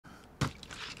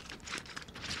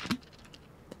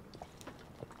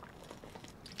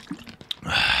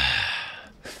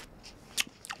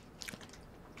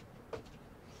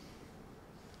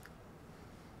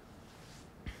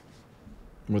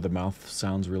Where the mouth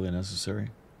sounds really necessary.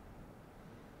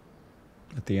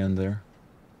 At the end there.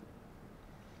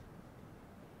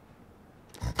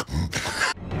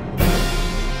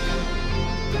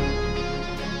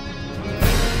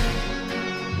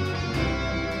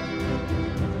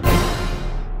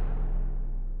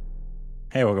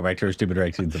 Hey, welcome back to our Stupid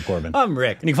Reactions of Corbin. I'm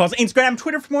Rick. And you can follow us on Instagram,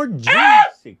 Twitter for more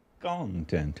juicy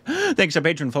content. Thanks to our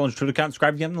Patreon. Follow us on Twitter account.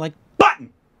 Subscribe if you haven't, like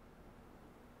button.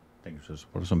 Thanks for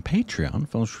supporting us on Patreon.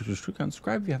 Follow us on Twitter account.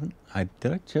 Subscribe if you haven't.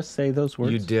 Did I just say those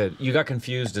words? You did. You got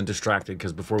confused and distracted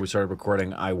because before we started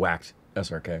recording, I whacked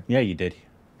SRK. Yeah, you did.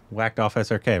 Whacked off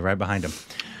SRK right behind him.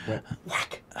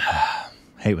 Whack.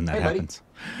 Hate when that happens.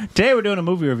 Buddy. Today we're doing a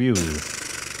movie review.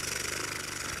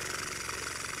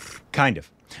 Kind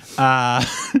of.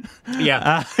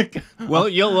 Yeah. Well,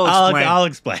 you'll explain. I'll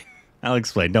explain. I'll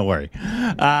explain. Don't worry.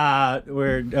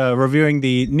 We're reviewing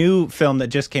the new film that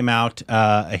just came out,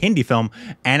 a Hindi film,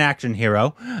 An Action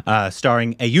Hero,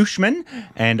 starring Ayushmann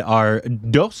and our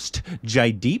dost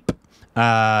Jaideep.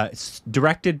 It's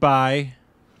directed by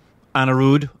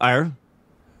Anirudh Iyer,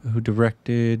 who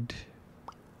directed.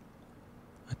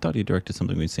 I thought he directed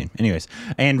something we'd seen. Anyways,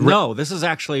 and no, this is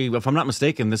actually, if I'm not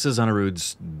mistaken, this is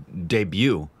Anirudh's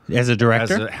debut as a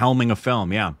director, as helming a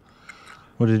film. Yeah.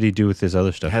 What did he do with his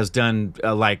other stuff? Has done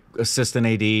like assistant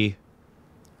AD,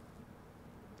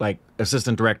 like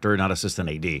assistant director, not assistant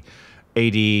AD.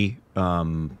 AD.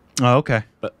 Oh, okay.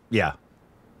 Yeah.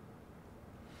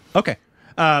 Okay.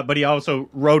 But he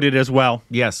also wrote it as well.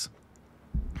 Yes.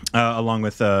 Along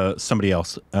with somebody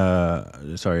else.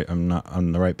 Sorry, I'm not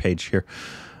on the right page here.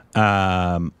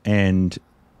 And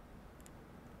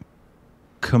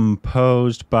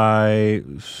composed by,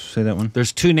 say that one.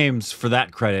 There's two names for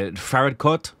that credit. Farid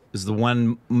Kot is the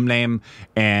one name,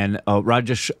 and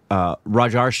Rajarshi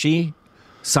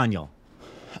Sanyal.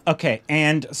 Okay,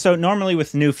 and so normally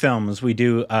with new films, we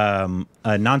do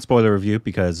a non-spoiler review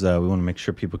because we want to make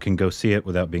sure people can go see it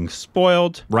without being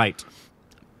spoiled. Right.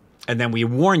 And then we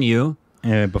warn you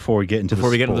before we get into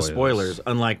the spoilers.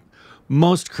 Unlike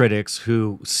most critics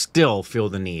who still feel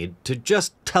the need to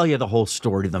just tell you the whole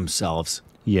story themselves.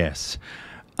 Yes.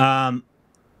 The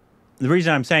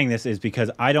reason I'm saying this is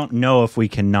because I don't know if we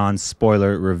can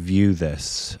non-spoiler review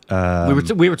this.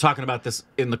 We were talking about this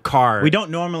in the car. We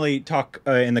don't normally talk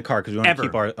in the car because we want to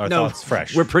keep our thoughts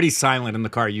fresh. We're pretty silent in the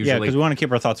car usually. Yeah, because we want to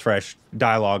keep our thoughts fresh.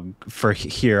 Dialogue for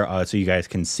here so you guys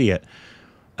can see it.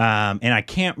 And I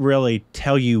can't really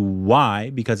tell you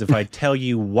why, because if I tell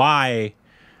you why,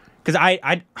 because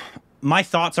my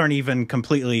thoughts aren't even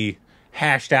completely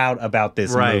hashed out about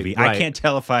this movie. Right. I can't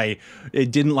tell if I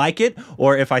didn't like it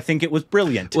or if I think it was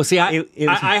brilliant. Well, see,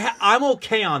 I'm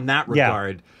okay on that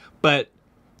regard, but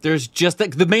there's just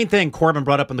the main thing Corbin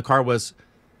brought up in the car was,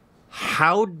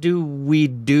 how do we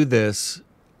do this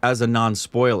as a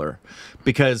non-spoiler?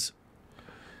 Because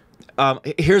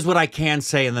here's what I can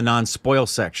say in the non-spoil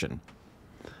section.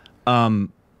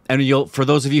 And for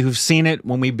those of you who've seen it,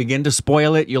 when we begin to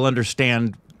spoil it, you'll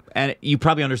understand, and you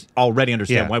probably already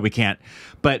understand why we can't.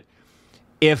 But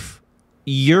if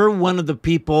you're one of the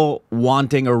people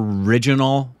wanting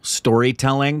original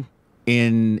storytelling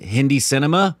in Hindi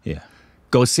cinema,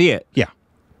 go see it. Yeah.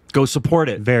 Go support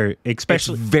it.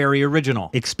 Especially it's very original.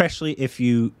 Especially if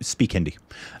you speak Hindi.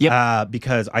 Yep.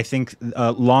 Because I think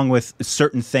along with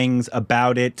certain things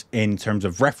about it in terms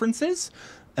of references,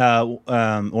 one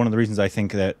of the reasons I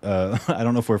think that I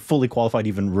don't know if we're fully qualified to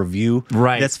even review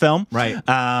this film. Right.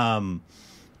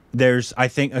 There's, I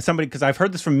think, somebody, because I've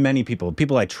heard this from many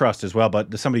people I trust as well,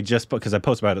 but somebody just, because I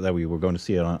posted about it that we were going to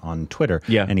see it on Twitter,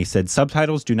 and he said,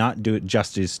 subtitles do not do it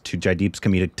justice to Jaideep's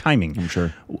comedic timing. I'm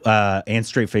sure. And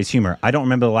straight-face humor. I don't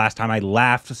remember the last time I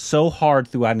laughed so hard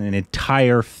throughout an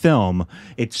entire film.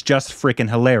 It's just freaking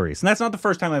hilarious. And that's not the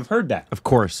first time I've heard that. Of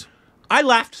course. I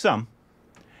laughed some.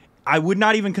 I would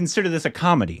not even consider this a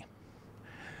comedy.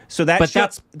 So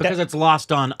that's because it's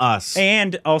lost on us,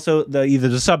 and also either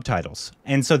the subtitles.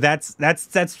 And so that's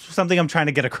something I'm trying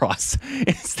to get across.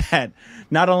 Is that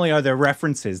not only are there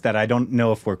references that I don't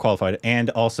know if we're qualified, and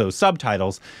also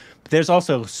subtitles, but there's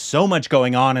also so much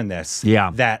going on in this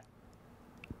that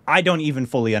I don't even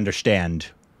fully understand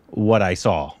what I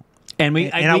saw. And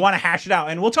I want to hash it out,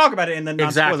 and we'll talk about it in the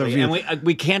non-spoiler review. And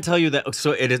we can't tell you that.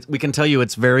 So it is. We can tell you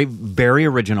it's very, very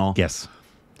original. Yes.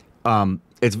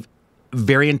 It's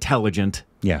very intelligent.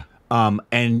 Yeah.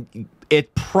 And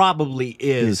it probably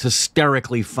is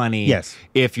hysterically funny. Yes.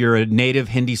 If you're a native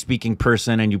Hindi-speaking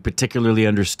person and you particularly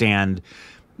understand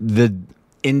the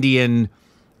Indian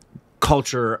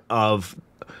culture of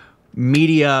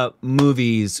media,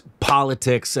 movies,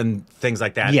 politics, and things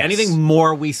like that. Yes. Anything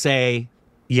more we say,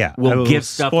 Yeah, will give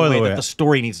stuff away that the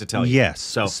story needs to tell you. Yes.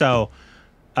 So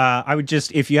I would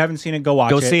just, if you haven't seen it, go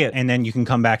watch it. See it. And then you can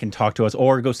come back and talk to us,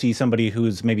 or go see somebody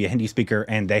who's maybe a Hindi speaker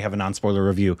and they have a non-spoiler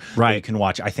review that you can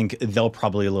watch. I think they'll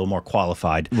probably a little more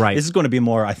qualified. Right. This is going to be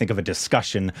more, I think, of a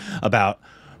discussion about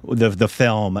the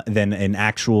film than an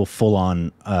actual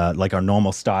full-on, like our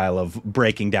normal style of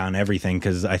breaking down everything,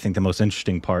 because I think the most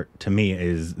interesting part to me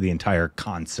is the entire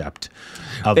concept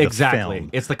of the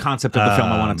film. It's the concept of the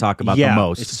film I want to talk about the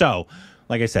most. So,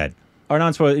 like I said, our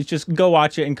non-spoiler is just go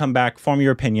watch it and come back, form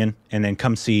your opinion, and then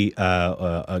come see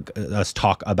us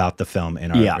talk about the film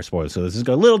in our spoilers. So this is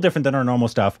a little different than our normal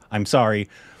stuff. I'm sorry,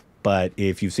 but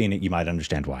if you've seen it, you might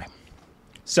understand why.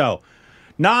 So,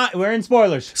 we're in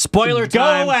spoilers. Spoiler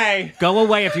time. Go away. Go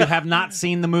away if you have not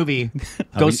seen the movie.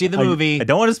 Go see the movie. I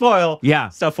don't want to spoil Yeah.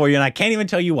 stuff for you, and I can't even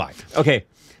tell you why. Okay,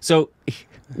 so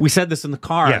we said this in the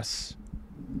car. Yes.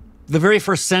 The very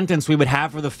first sentence we would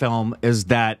have for the film is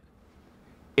that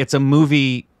it's a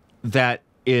movie that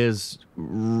is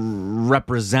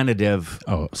representative.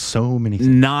 Oh, so many things.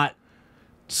 Not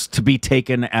to be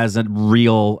taken as a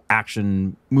real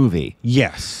action movie.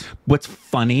 Yes. What's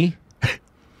funny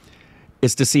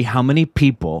is to see how many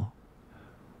people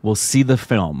will see the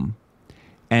film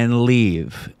and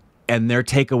leave, and their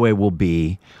takeaway will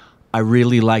be, I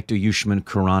really liked Ayushmann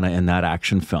Khurrana in that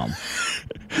action film.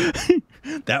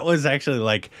 That was actually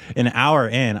like an hour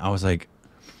in. I was like,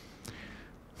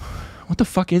 what the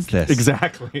fuck is this?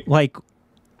 Exactly. Like,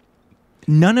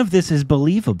 none of this is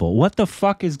believable. What the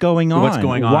fuck is going on? What's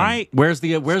going on? Why? Where's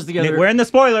the other? We're in the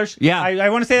spoilers. Yeah. I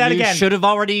want to say that again. You should have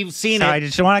already seen it. I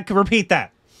just want to repeat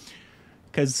that.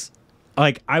 Because,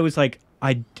 like, I was like,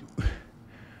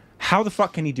 how the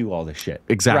fuck can he do all this shit?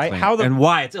 Exactly. Right? And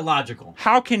why? It's illogical.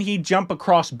 How can he jump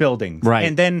across buildings? Right.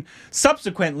 And then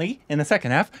subsequently, in the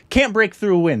second half, can't break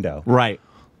through a window? Right.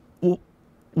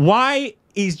 Why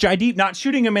is Jaideep not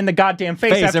shooting him in the goddamn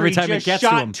face after every he time just it gets to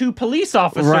shot him? 2 police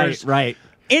officers Right.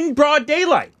 in broad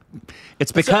daylight?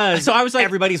 It's because so I was like,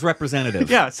 everybody's representative.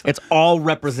 Yeah, so it's all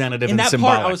representative in and that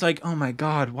symbolic. part, I was like, oh my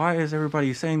God, why is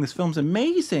everybody saying this film's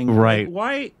amazing? Right. Like,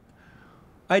 why?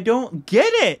 I don't get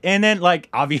it. And then, like,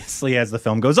 obviously, as the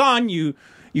film goes on, you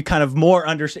kind of more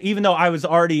understand. Even though I was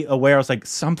already aware, I was like,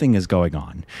 something is going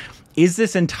on. Is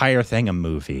this entire thing a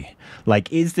movie?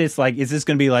 Like, is this going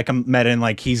to be like a meta, and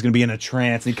like he's going to be in a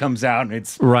trance and he comes out and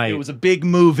it was a big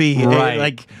movie. Right.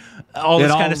 Like, all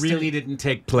this kind of really didn't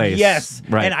take place. Yes.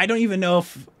 Right. And I don't even know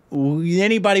if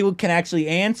anybody can actually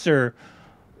answer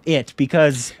it,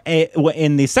 because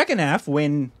in the second half,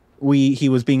 when he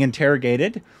was being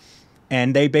interrogated,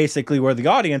 and they basically were the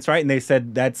audience, right? And they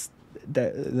said, that's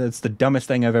the dumbest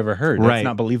thing I've ever heard. Right. That's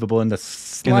not believable in the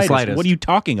slightest. What are you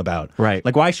talking about? Right.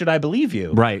 Like, why should I believe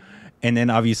you? Right. And then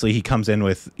obviously he comes in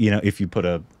with, if you put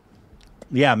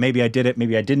maybe I did it,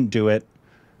 maybe I didn't do it.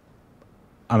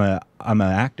 I'm an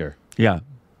actor. Yeah.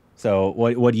 So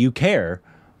what do you care?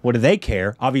 What do they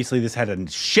care? Obviously, this had a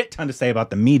shit ton to say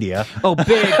about the media. Oh,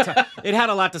 big time. It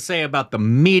had a lot to say about the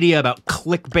media, about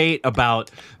clickbait, about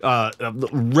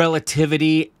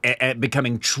relativity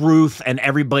becoming truth, and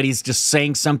everybody's just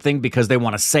saying something because they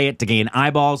want to say it to gain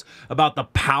eyeballs, about the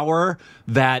power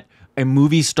that a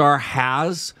movie star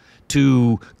has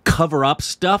to cover up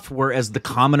stuff, whereas the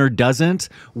commoner doesn't,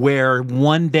 where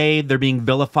one day they're being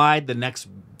vilified, the next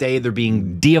day they're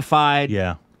being deified.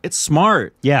 Yeah. It's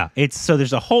smart. Yeah,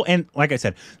 there's a whole, and like I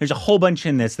said, there's a whole bunch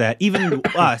in this that even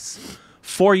us,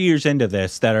 4 years into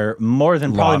this, that are more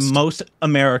than probably most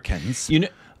Americans,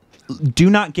 do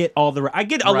not get all the. I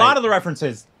get a lot of the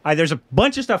references. There's a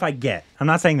bunch of stuff I get. I'm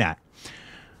not saying that,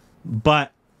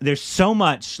 but there's so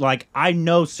much, like, I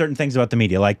know certain things about the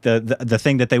media, like the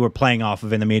thing that they were playing off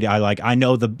of in the media. I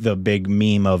know the big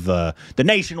meme of the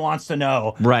nation wants to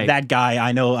know. Right. That guy,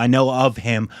 I know of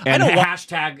him. And I don't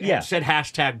said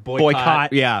hashtag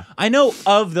boycott. Yeah. I know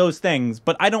of those things,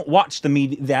 but I don't watch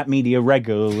that media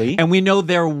regularly. And we know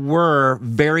there were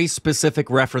very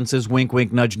specific references, wink,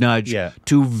 wink, nudge, nudge,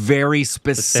 to very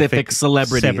specific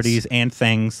celebrities and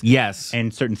things. Yes.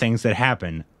 And certain things that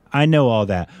happen. I know all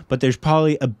that, but there's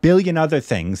probably a billion other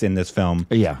things in this film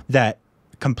that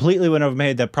completely went over my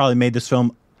head, that probably made this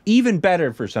film even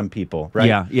better for some people,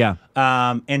 right? Yeah.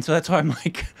 And so that's why I'm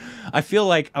like, I feel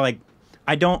like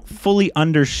I don't fully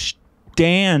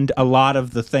understand a lot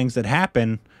of the things that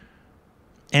happen,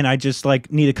 and I just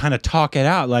need to kind of talk it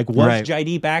out. Like, was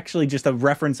Jaideep actually just a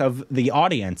reference of the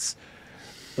audience?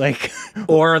 Like,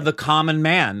 or the common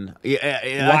man?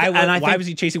 Why was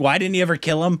he chasing? Why didn't he ever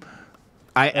kill him?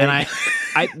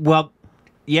 Well,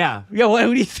 yeah. Yeah, what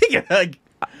do you think? Like,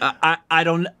 I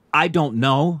don't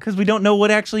know. Because we don't know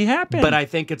what actually happened. But I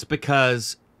think it's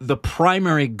because the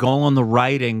primary goal in the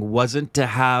writing wasn't to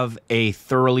have a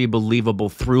thoroughly believable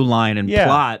through line and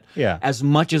plot as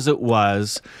much as it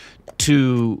was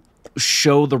to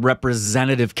show the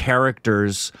representative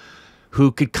characters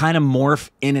who could kind of morph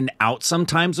in and out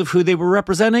sometimes of who they were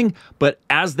representing, but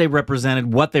as they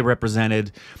represented what they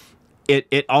represented,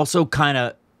 it also kind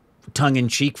of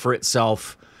tongue-in-cheek for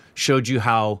itself showed you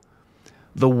how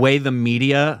the way the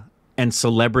media and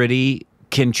celebrity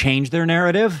can change their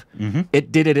narrative,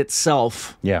 it did it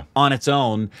itself on its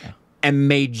own and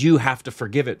made you have to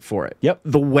forgive it for it.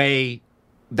 The way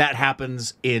that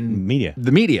happens in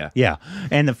the media. Yeah.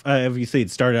 And obviously it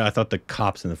started, I thought the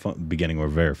cops in the beginning were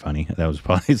very funny. That was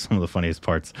probably some of the funniest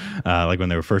parts. Like when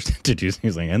they were first introducing, he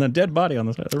was like, and a dead body on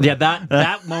the side of the road. Yeah,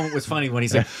 that moment was funny when he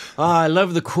said, I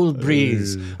love the cool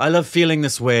breeze. I love feeling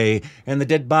this way. And the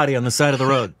dead body on the side of the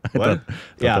road. What?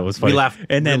 That was funny. We laughed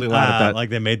and then, really loud at that. Like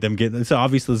they made them get, so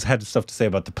obviously this had stuff to say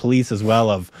about the police as well,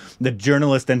 of the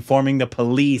journalist informing the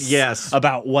police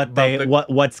about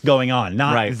what's going on,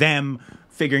 not them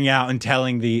figuring out and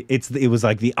telling it was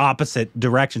like the opposite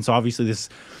direction. So obviously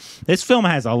this film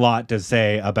has a lot to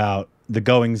say about the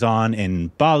goings on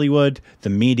in Bollywood, the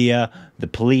media, the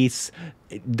police,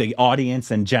 the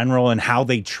audience in general, and how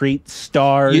they treat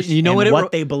stars, you know, and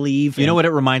what they believe. You know what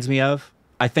it reminds me of?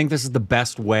 I think this is the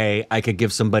best way I could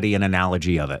give somebody an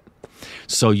analogy of it.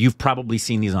 So you've probably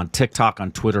seen these on TikTok,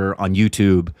 on Twitter, on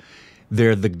YouTube.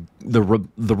 They're the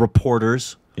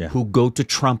reporters who go to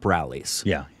Trump rallies.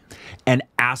 And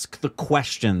ask the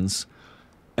questions,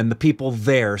 and the people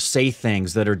there say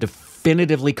things that are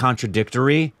definitively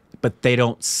contradictory, but they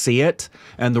don't see it,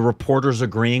 and the reporters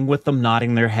agreeing with them,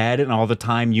 nodding their head, and all the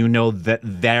time you know that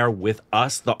they're with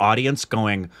us, the audience,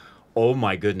 going, oh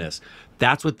my goodness.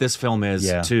 That's what this film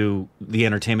is to the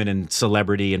entertainment and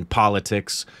celebrity and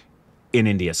politics in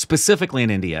India, specifically in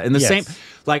India. In the same,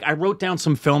 like I wrote down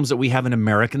some films that we have in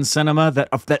American cinema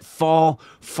that fall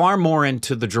far more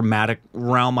into the dramatic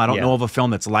realm. I don't know of a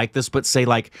film that's like this, but say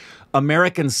like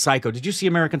American Psycho. Did you see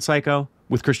American Psycho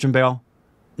with Christian Bale?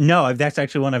 No, that's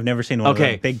actually one I've never seen. One of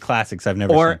the big classics I've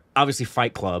never seen. Or obviously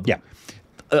Fight Club.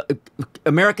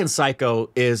 American Psycho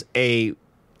is a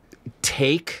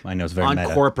take I know it's very on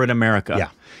meta. Corporate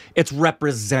America. It's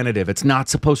representative. It's not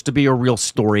supposed to be a real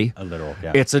story. A literal,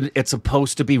 It's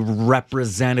supposed to be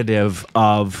representative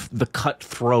of the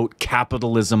cutthroat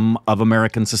capitalism of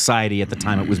American society at the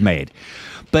time it was made.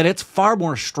 But it's far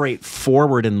more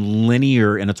straightforward and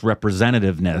linear in its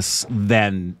representativeness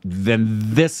than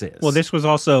this is. Well, this was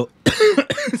also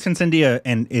since India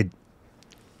and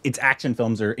its action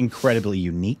films are incredibly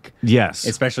unique. Yes.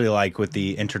 Especially like with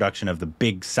the introduction of the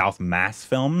big South mass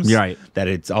films. Right. That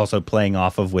it's also playing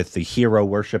off of with the hero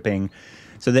worshipping.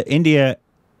 So that India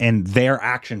and their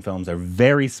action films are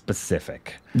very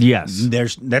specific. Yes.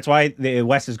 That's why the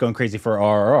West is going crazy for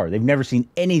RRR. They've never seen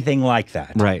anything like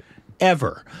that. Right.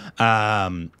 Ever.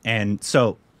 And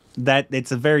so that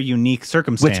it's a very unique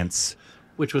circumstance.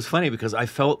 Which was funny because I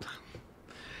felt,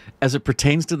 as it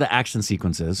pertains to the action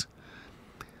sequences,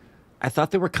 I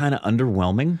thought they were kind of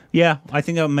underwhelming. Yeah, I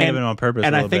think that may have been on purpose.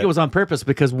 And I think it was on purpose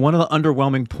because one of the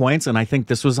underwhelming points, and I think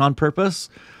this was on purpose,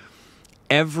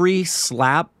 every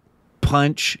slap,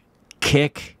 punch,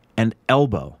 kick, and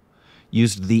elbow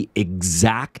used the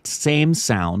exact same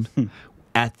sound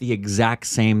at the exact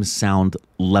same sound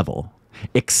level.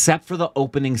 Except for the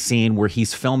opening scene where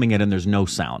he's filming it and there's no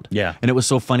sound. Yeah. And it was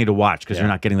so funny to watch because you're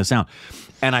not getting the sound.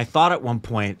 And I thought at one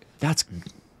point, it's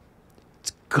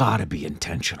got to be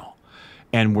intentional.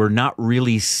 And we're not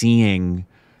really seeing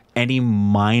any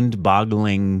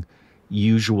mind-boggling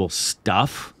usual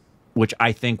stuff, which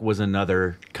I think was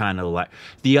another kind of like...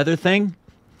 The other thing,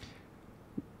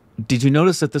 did you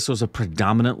notice that this was a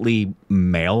predominantly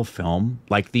male film?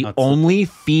 Like the only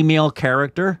female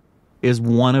character is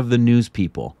one of the news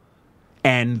people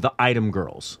and the item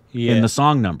girls in the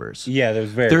song numbers. Yeah,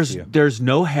 there's few. There's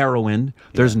no heroine,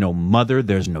 there's no mother,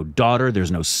 there's no daughter,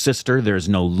 there's no sister, there's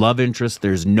no love interest,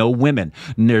 there's no women,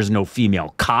 there's no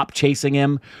female cop chasing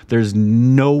him, there's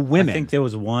no women. I think there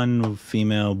was one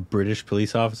female British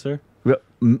police officer.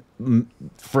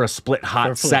 For a split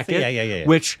hot second. Yeah.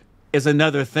 Which is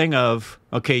another thing of,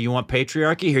 okay, you want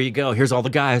patriarchy? Here you go. Here's all the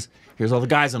guys. Here's all the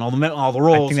guys and all the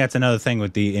roles. I think that's another thing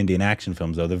with the Indian action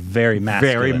films, though. They're very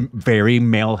masculine. Very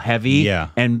male heavy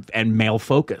and male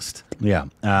focused. Yeah.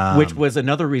 Which was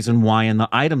another reason why in the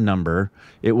item number,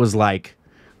 it was like,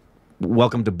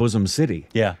 welcome to Bosom City.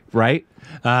 Yeah. Right?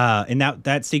 And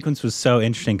that sequence was so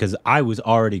interesting because I was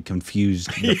already confused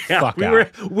the fuck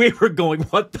out. We were going,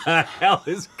 what the hell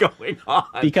is going on?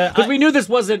 Because we knew this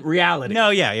wasn't reality. No,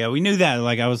 we knew that.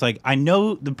 Like I was like, I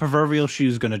know the proverbial shoe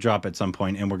is going to drop at some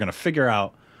point, and we're going to figure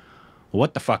out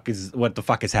what the fuck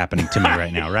is happening to me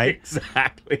right now, right?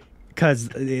 Exactly. Because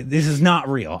this is not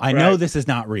real. I know this is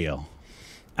not real.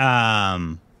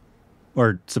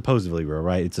 Or supposedly real,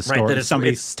 right? It's a story. That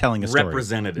Somebody's telling a story.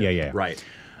 Representative. Yeah. Right.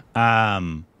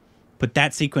 But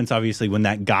that sequence, obviously, when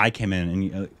that guy came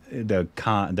in and the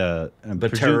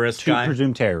terrorist guy,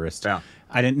 presumed terrorist. Yeah.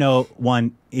 I didn't know,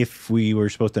 one, if we were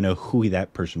supposed to know who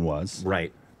that person was.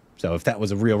 Right. So if that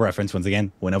was a real reference, once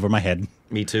again, went over my head.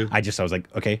 Me too. I was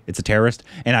like, okay, it's a terrorist.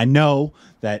 And I know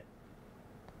that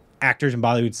actors in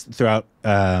Bollywood throughout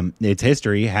its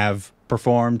history have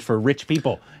performed for rich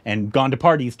people and gone to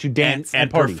parties to dance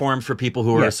and party. performed for people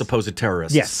who are supposed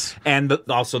terrorists. Yes. And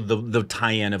also the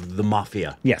tie-in of the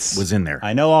mafia was in there.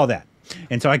 I know all that.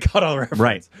 And so I got all the reference.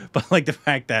 Right. But like the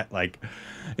fact that like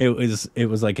it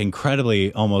was like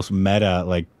incredibly almost meta,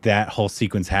 like that whole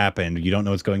sequence happened. You don't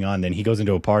know what's going on. Then he goes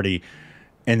into a party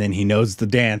and then he knows the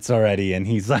dance already. And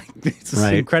he's like, it's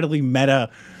incredibly meta.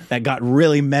 That got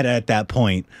really meta at that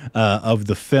point of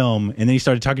the film. And then he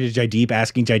started talking to Jaideep,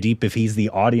 asking Jaideep if he's the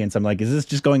audience. I'm like, is this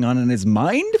just going on in his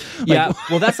mind? Yeah,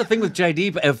 well, that's the thing with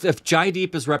Jaideep. If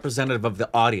Jaideep is representative of the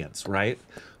audience, right,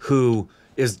 who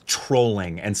is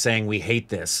trolling and saying we hate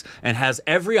this and has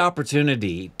every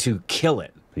opportunity to kill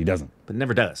it. He doesn't. But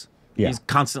never does. Yeah. He's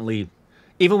constantly,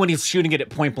 even when he's shooting it at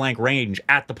point blank range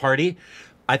at the party,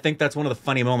 I think that's one of the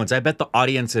funny moments. I bet the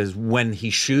audiences, when he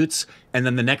shoots and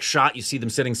then the next shot you see them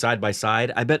sitting side by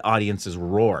side, I bet audiences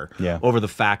roar over the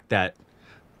fact that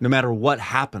no matter what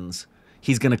happens,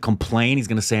 he's going to complain. He's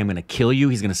going to say, I'm going to kill you.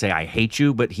 He's going to say, I hate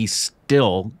you. But he's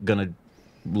still going to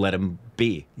let him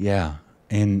be. Yeah.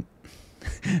 And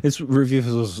this review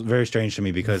was very strange to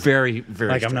me because very,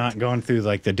 very like strange. I'm not going through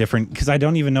like the different, because I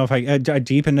don't even know if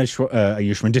Jaideep and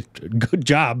Ayushmann did a good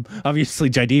job.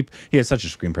 Obviously Jaideep, he has such a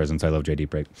screen presence. I love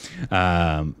Jaideep, right?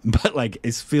 But like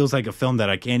it feels like a film that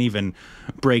I can't even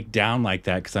break down like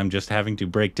that because I'm just having to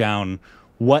break down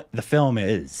what the film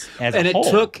is as a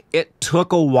whole. It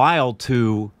took a while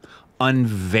to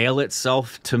unveil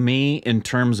itself to me in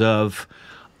terms of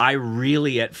I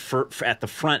really at the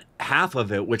front half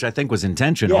of it, which I think was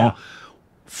intentional,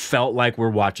 felt like we're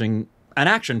watching an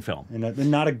action film. And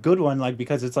not a good one, like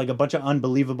because it's like a bunch of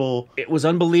unbelievable. It was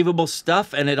unbelievable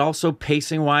stuff, and it also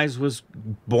pacing wise was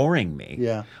boring me.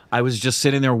 Yeah, I was just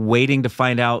sitting there waiting to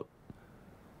find out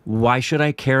why should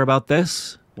I care about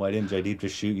this. Why didn't Jaideep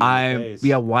just shoot you in the face?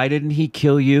 Yeah, why didn't he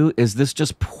kill you? Is this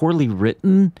just poorly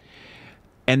written?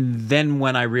 And then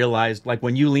when I realized, like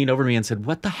when you leaned over me and said,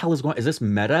 what the hell is going on? Is this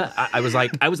meta? I was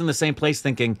like, I was in the same place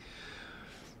thinking,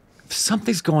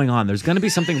 something's going on. There's going to be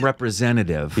something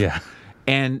representative. Yeah.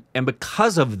 And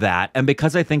because of that, and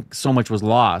because I think so much was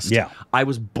lost, I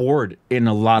was bored in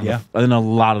a lot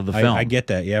of the film. I get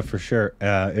that, yeah, for sure.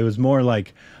 It was more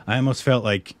like, I almost felt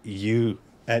like you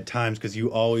at times, because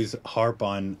you always harp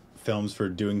on films for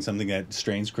doing something that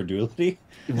strains credulity.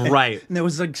 Right. And there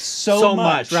was like so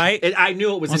much, right? I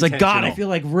knew it was I was like, God, I feel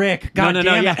like Rick. God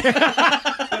damn it.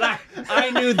 But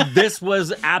I knew this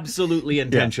was absolutely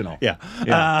intentional. Yeah.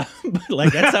 But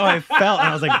like, that's how I felt. And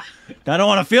I was like, I don't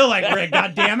want to feel like Rick.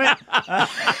 God damn it.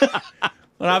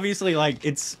 But obviously, like,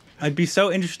 I'd be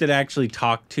so interested to actually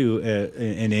talk to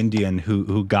an Indian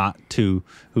who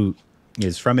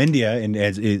is from India and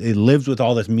it lives with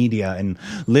all this media and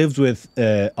lives with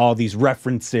all these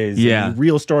references, and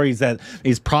real stories that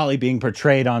is probably being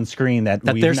portrayed on screen that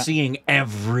they're seeing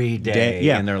every day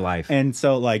in their life. And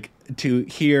so, like, to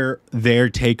hear their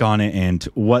take on it and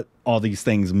what all these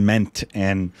things meant,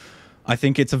 and I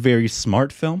think it's a very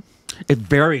smart film. It's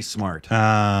very smart,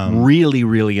 really,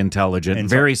 really intelligent, and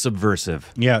very subversive.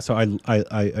 Yeah, so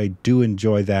I do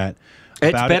enjoy that.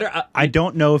 It's better. I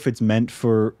don't know if it's meant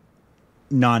for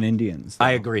non-Indians.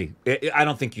 I agree. I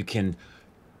don't think you can.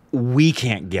 We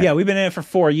can't get it. Yeah, we've been in it for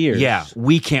 4 years. Yeah,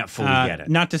 we can't fully get it.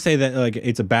 Not to say that like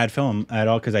it's a bad film at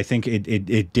all, because I think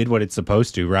it did what it's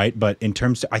supposed to, right? But in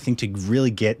terms, I think to really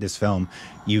get this film,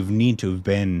 you need to have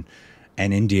been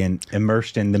an Indian,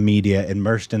 immersed in the media,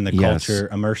 immersed in the culture,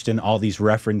 immersed in all these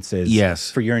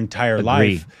references for your entire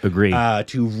life. Agree.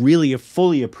 To really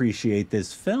fully appreciate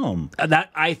this film. That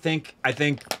I think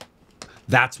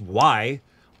that's why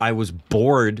I was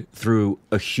bored through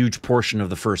a huge portion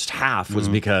of the first half, was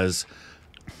because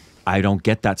I don't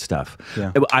get that stuff.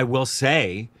 Yeah. I will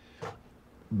say,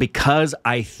 because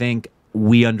I think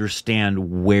we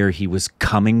understand where he was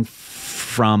coming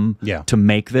from to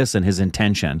make this and his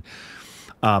intention.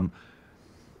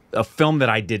 A film that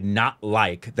I did not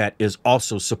like that is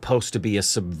also supposed to be a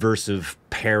subversive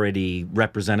parody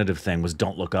representative thing was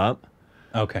Don't Look Up.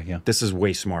 Okay, yeah. This is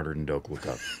way smarter than Don't Look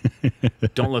Up.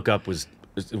 Don't Look Up was...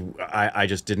 I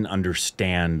just didn't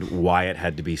understand why it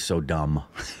had to be so dumb.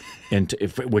 and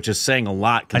which is saying a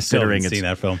lot considering seen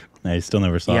that film. I still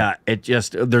never saw it. Yeah, it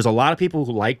just, there's a lot of people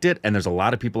who liked it, and there's a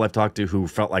lot of people I've talked to who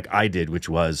felt like I did, which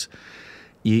was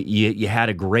you had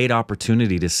a great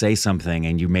opportunity to say something,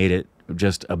 and you made it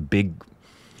just a big.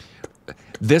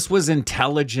 This was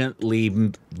intelligently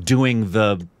doing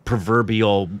the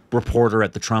proverbial reporter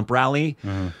at the Trump rally.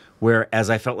 Whereas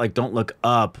I felt like Don't Look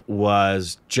Up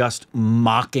was just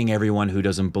mocking everyone who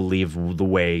doesn't believe the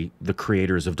way the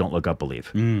creators of Don't Look Up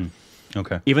believe.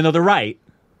 Okay. Even though they're right,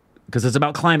 because it's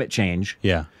about climate change.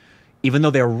 Yeah. Even though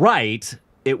they're right,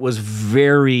 it was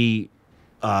very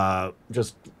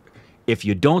just, if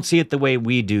you don't see it the way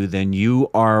we do, then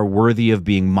you are worthy of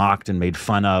being mocked and made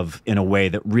fun of in a way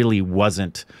that really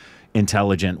wasn't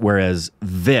intelligent, whereas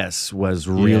this was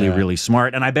really, really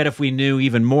smart. And I bet if we knew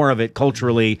even more of it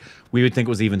culturally, we would think it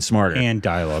was even smarter. And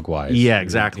dialogue-wise. Yeah,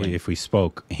 exactly. If we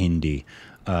spoke Hindi,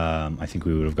 I think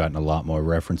we would have gotten a lot more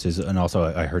references. And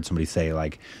also, I heard somebody say,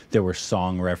 like, there were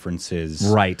song references.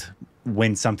 Right.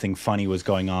 When something funny was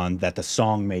going on, that the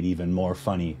song made even more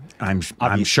funny. I'm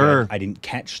Obviously, sure. I didn't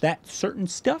catch that certain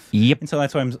stuff. Yep. And so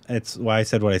that's why I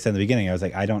said what I said in the beginning. I was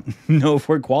like, I don't know if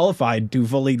we're qualified to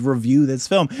fully review this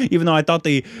film, even though I thought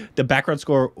the background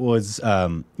score was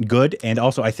good, and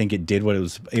also I think it did what it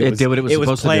was. It did what it was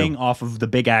supposed to do. Playing off of the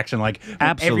big action, like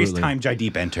Absolutely. every time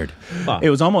Jaideep entered. Huh.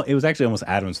 It was actually almost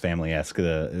Addams Family-esque.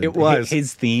 It was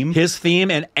his theme.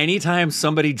 And anytime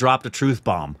somebody dropped a truth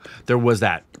bomb, there was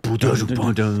that. It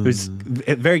was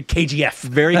very KGF.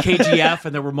 Very KGF,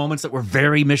 and there were moments that were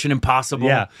very Mission Impossible.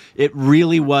 Yeah. It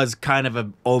really was kind of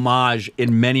an homage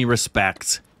in many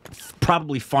respects,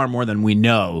 probably far more than we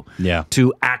know,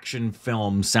 to action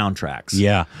film soundtracks.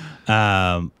 Yeah.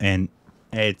 And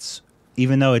it's,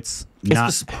 even though it's not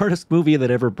the smartest movie that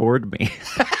ever bored me.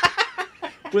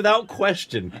 Without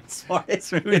question. It's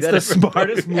the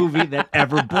smartest movie that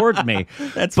ever bored me.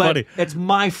 That's but funny. It's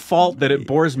my fault that it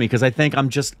bores me because I think I'm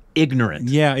just ignorant.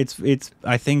 Yeah,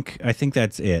 I think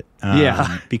that's it.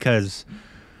 Because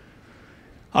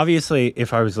obviously,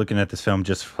 if I was looking at this film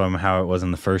just from how it was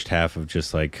in the first half of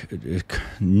just like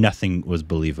nothing was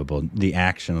believable. The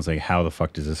action was like, how the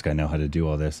fuck does this guy know how to do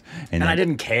all this? And I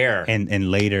didn't care.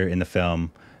 And later in the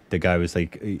film, the guy was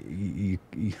like, you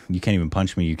can't even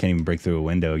punch me. You can't even break through a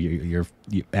window. You're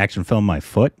action film my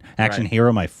foot, action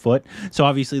hero my foot. So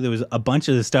obviously there was a bunch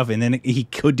of this stuff, and then he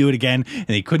could do it again, and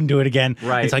he couldn't do it again.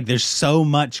 Right. It's like there's so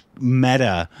much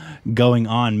meta going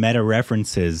on, meta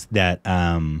references that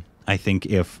I think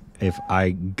if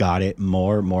I got it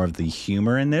more of the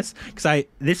humor in this, because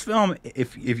this film,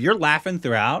 if you're laughing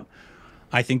throughout,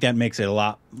 I think that makes it a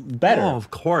lot better. Oh, of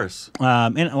course.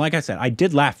 And like I said, I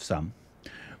did laugh some.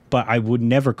 But I would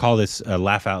never call this a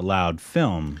laugh out loud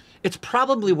film. It's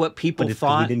probably what people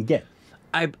thought. We didn't get.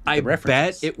 I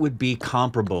bet it would be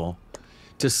comparable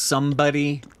to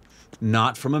somebody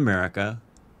not from America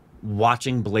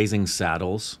watching Blazing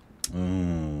Saddles.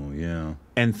 Oh, yeah.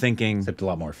 And thinking... Except a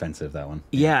lot more offensive, that one.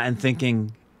 Yeah, and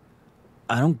thinking,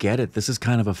 I don't get it. This is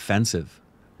kind of offensive.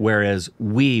 Whereas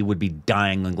we would be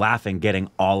dying and laughing,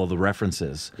 getting all of the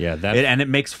references. Yeah, and it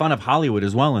makes fun of Hollywood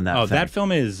as well in that. Oh, that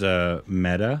film is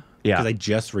meta. Yeah, because I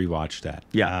just rewatched that.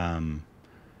 Yeah,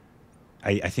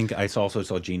 I think I also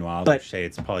saw Gene Wilder say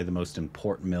it's probably the most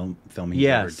important film he's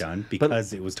ever done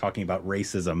because it was talking about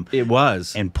racism. It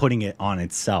was, and putting it on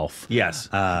itself. Yes,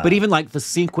 but even like the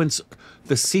sequence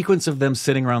of them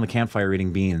sitting around the campfire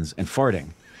eating beans and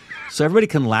farting, so everybody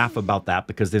can laugh about that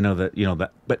because they know that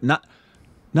that, but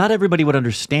not everybody would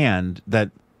understand that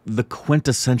the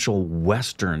quintessential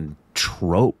Western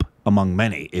trope among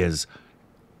many is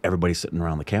everybody sitting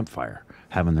around the campfire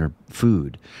having their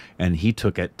food. And he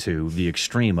took it to the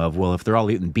extreme of, well, if they're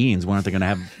all eating beans, why aren't they going to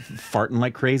have farting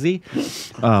like crazy?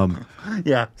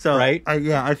 Yeah. So, right?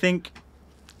 I think...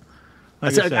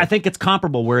 I think it's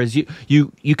comparable, whereas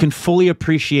you can fully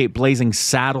appreciate Blazing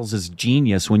Saddles'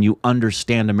 genius when you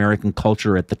understand American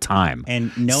culture at the time.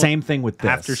 And same thing with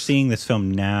this. After seeing this film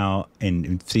now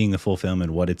and seeing the full film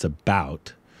and what it's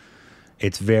about,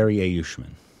 it's very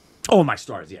Ayushmann. Oh, my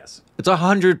stars, yes. It's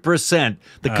 100%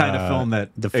 the kind of film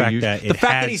that... The fact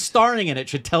that he's starring in it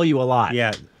should tell you a lot.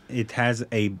 Yeah, it has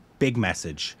a big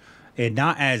message. It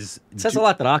not as... It says a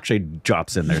lot that Akshay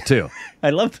drops in there, too. I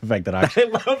love the fact that Akshay...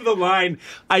 I love the line.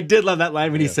 I did love that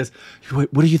line when he says,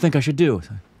 what do you think I should do?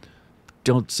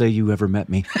 Don't say you ever met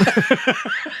me.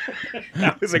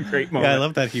 That was a great moment. Yeah, I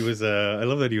love that he was. I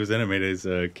love that he was animated as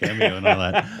a cameo and all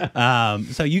that.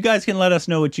 So you guys can let us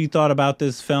know what you thought about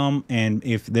this film, and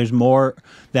if there's more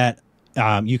that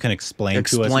You can explain it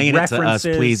to us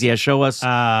references, please. Yeah, show us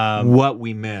what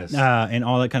we missed and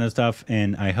all that kind of stuff.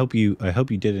 And I hope you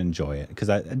did enjoy it, because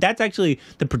that's actually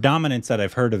the predominance that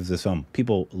I've heard of this film.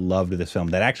 People loved this film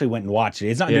that actually went and watched it.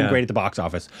 It's not doing great at the box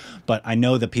office, but I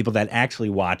know the people that actually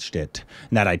watched it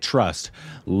and that I trust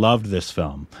loved this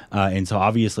film. And so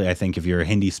obviously, I think if you're a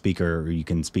Hindi speaker or you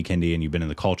can speak Hindi and you've been in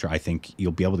the culture, I think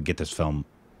you'll be able to get this film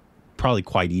probably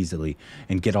quite easily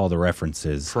and get all the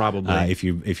references. Probably, if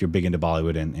you're big into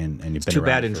Bollywood and you've been too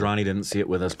around. Bad Indrani didn't see it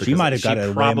with us. She might have got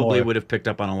it. Probably would have picked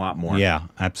up on a lot more. Yeah,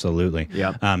 absolutely.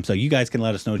 Yeah. So you guys can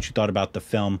let us know what you thought about the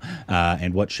film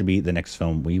and what should be the next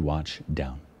film we watch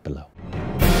down below.